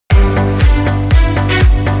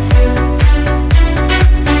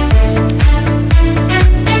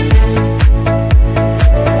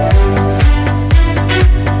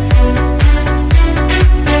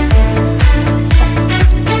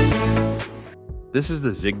This is the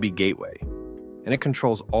Zigbee gateway, and it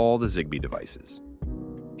controls all the Zigbee devices.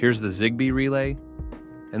 Here's the Zigbee relay,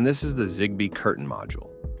 and this is the Zigbee curtain module.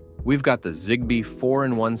 We've got the Zigbee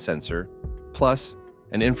 4-in-1 sensor, plus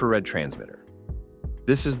an infrared transmitter.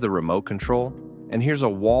 This is the remote control, and here's a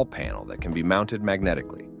wall panel that can be mounted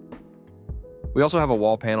magnetically. We also have a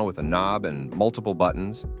wall panel with a knob and multiple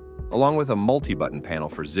buttons, along with a multi-button panel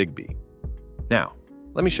for Zigbee. Now,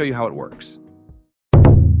 let me show you how it works.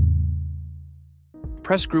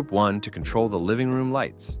 Press Group 1 to control the living room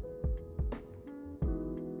lights.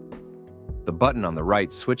 The button on the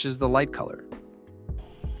right switches the light color,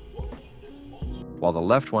 while the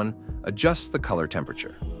left one adjusts the color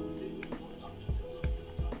temperature.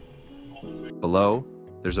 Below,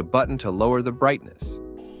 there's a button to lower the brightness,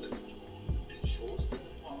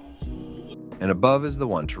 and above is the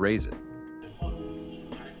one to raise it.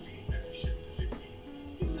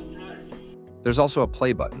 There's also a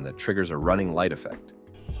play button that triggers a running light effect.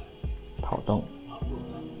 跑动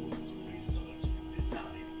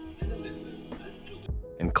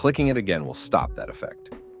And clicking it again will stop that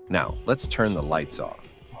effect. Now, let's turn the lights off.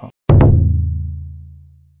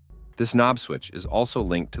 This knob switch is also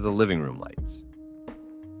linked to the living room lights.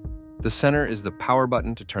 The center is the power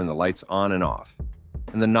button to turn the lights on and off,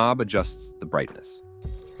 and the knob adjusts the brightness.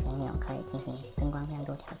 旋钮可以进行灯光亮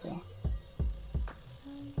度调节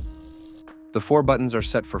The 4 buttons are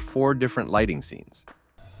set for 4 different lighting scenes.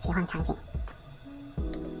 切换场景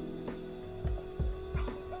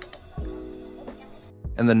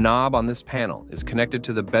And the knob on this panel is connected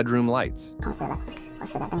to the bedroom lights. 控制了卧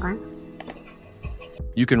室的灯光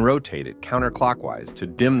You can rotate it counterclockwise to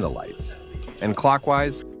dim the lights, and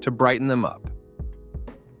clockwise to brighten them up.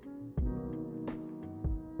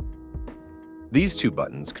 These 2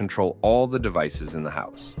 buttons control all the devices in the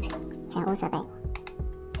house. 全屋设备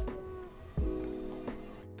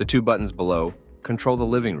The 2 buttons below control the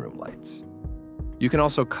living room lights. You can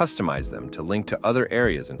also customize them to link to other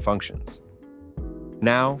areas and functions.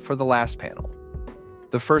 Now for the last panel.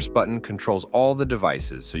 The first button controls all the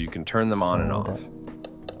devices so you can turn them on and off.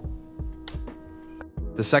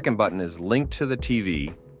 The second button is linked to the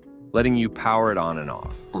TV, letting you power it on and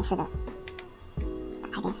off. 电视的打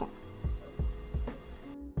开电视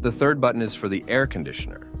The third button is for the air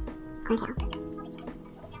conditioner. 空调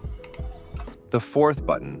The fourth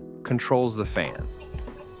button controls the fan.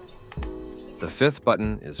 The fifth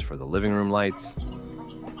button is for the living room lights.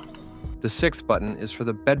 The sixth button is for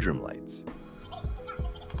the bedroom lights.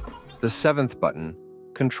 The seventh button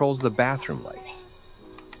controls the bathroom lights.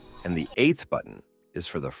 And the eighth button is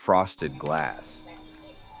for the frosted glass.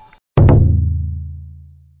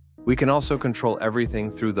 We can also control everything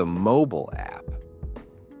through the mobile app.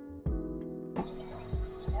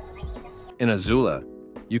 In Azula,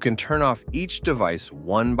 you can turn off each device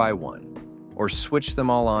one by one, or switch them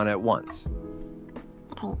all on at once.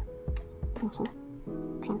 可以进行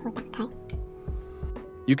全部打开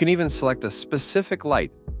You can even select a specific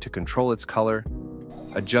light to control its color,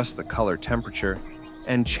 adjust the color temperature,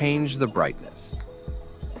 and change the brightness.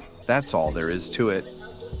 That's all there is to it.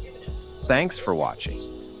 Thanks for watching.